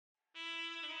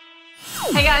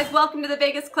Hey guys, welcome to the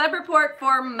Vegas Club Report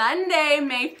for Monday,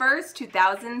 May 1st,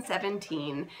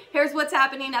 2017. Here's what's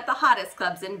happening at the hottest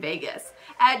clubs in Vegas.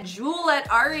 At Jewel at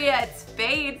Aria, it's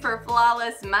Fade for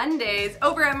Flawless Mondays.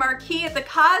 Over at Marquee at the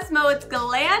Cosmo, it's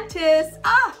Galantis.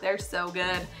 They're so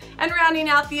good. And rounding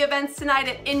out the events tonight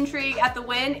at Intrigue at the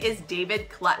Wynn is David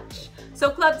Clutch. So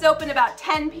clubs open about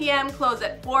 10 p.m., close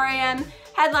at 4 a.m.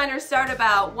 Headliners start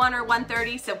about 1 or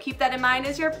 1:30, so keep that in mind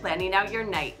as you're planning out your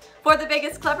night. For the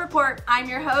Vegas Club Report, I'm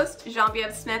your host,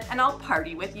 Genevieve Smith, and I'll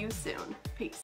party with you soon. Peace.